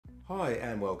Hi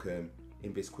and welcome.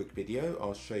 In this quick video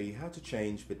I'll show you how to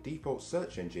change the default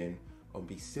search engine on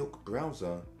the Silk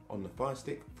browser on the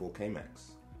Firestick 4K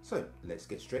Max. So let's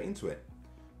get straight into it.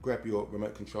 Grab your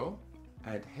remote control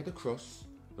and head across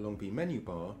along the menu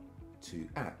bar to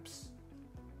Apps.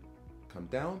 Come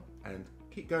down and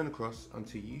keep going across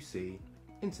until you see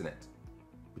Internet,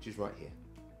 which is right here.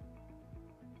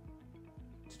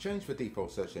 To change the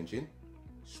default search engine,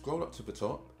 scroll up to the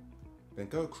top, then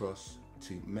go across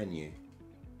to Menu.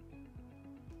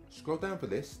 Scroll down the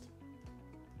list,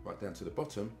 right down to the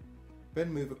bottom,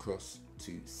 then move across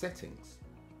to Settings.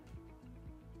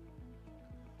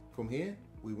 From here,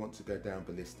 we want to go down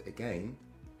the list again,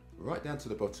 right down to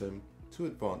the bottom to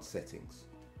Advanced Settings.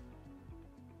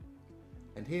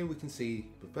 And here we can see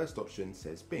the first option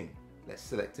says Bing. Let's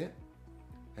select it.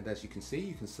 And as you can see,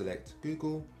 you can select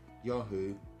Google,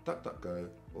 Yahoo, DuckDuckGo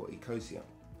or Ecosia.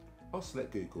 I'll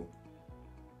select Google.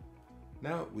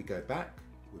 Now we go back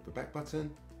with the back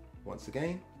button once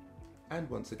again and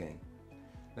once again.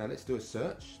 Now let's do a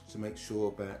search to make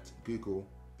sure that Google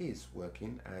is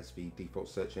working as the default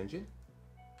search engine.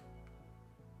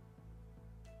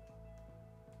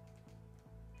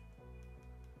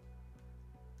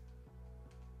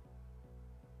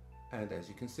 And as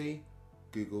you can see,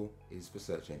 Google is the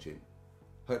search engine.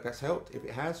 Hope that's helped. If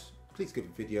it has, please give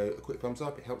the video a quick thumbs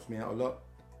up. It helps me out a lot.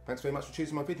 Thanks very much for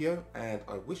choosing my video, and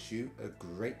I wish you a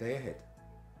great day ahead.